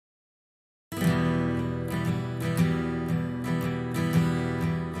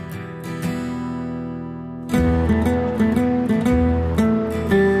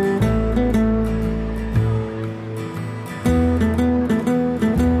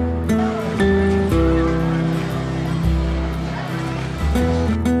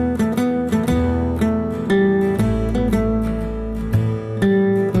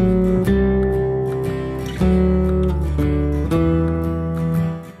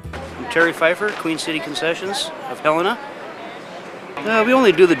Terry Pfeiffer, Queen City Concessions of Helena. We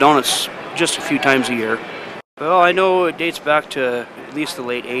only do the donuts just a few times a year. Well, I know it dates back to at least the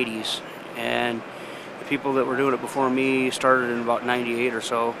late 80s, and the people that were doing it before me started in about 98 or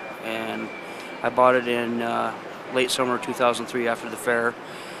so, and I bought it in late summer 2003 after the fair.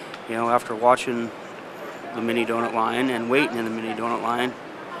 You know, after watching the mini donut line and waiting in the mini donut line,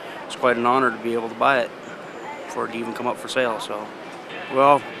 it's quite an honor to be able to buy it for it to even come up for sale. So,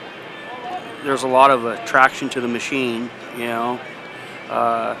 well, there's a lot of attraction to the machine, you know.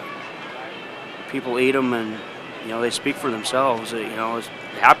 People eat them and, you know, they speak for themselves. You know, it's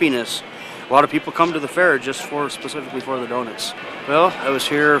happiness. A lot of people come to the fair just specifically for the donuts. Well, I was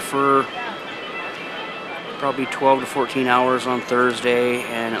here for probably 12 to 14 hours on Thursday,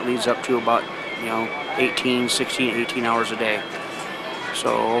 and it leads up to about, you know, 16, 18 hours a day.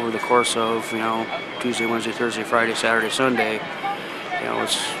 So over the course of, you know, Tuesday, Wednesday, Thursday, Friday, Saturday, Sunday, you know,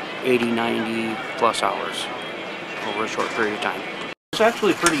 it's 80, 90 plus hours over a short period of time. It's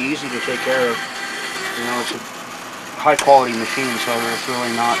actually pretty easy to take care of. You know, it's a high quality machine, so there's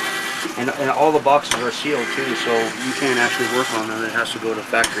really not, and all the boxes are sealed too, so you can't actually work on them. It has to go to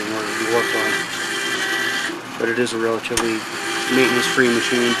factory in order to be worked on. But it is a relatively maintenance-free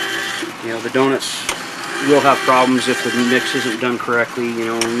machine. You know, the donuts will have problems if the mix isn't done correctly. You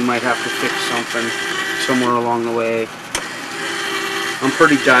know, you might have to fix something somewhere along the way. I'm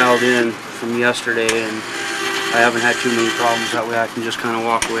pretty dialed in from yesterday, and I haven't had too many problems. That way I can just kind of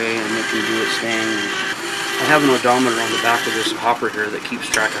walk away and it can do its thing. I have an odometer on the back of this hopper here that keeps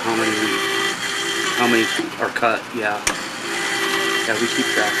track of how many are cut. Yeah, we keep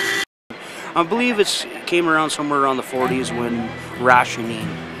track. I believe it came around somewhere around the 40s when rationing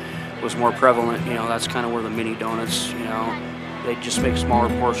was more prevalent. You know, that's kind of where the mini donuts, you know, they just make smaller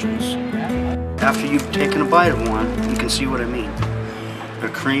portions. After you've taken a bite of one, you can see what I mean. They're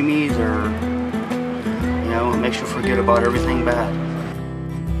creamy, you know, it makes you forget about everything bad.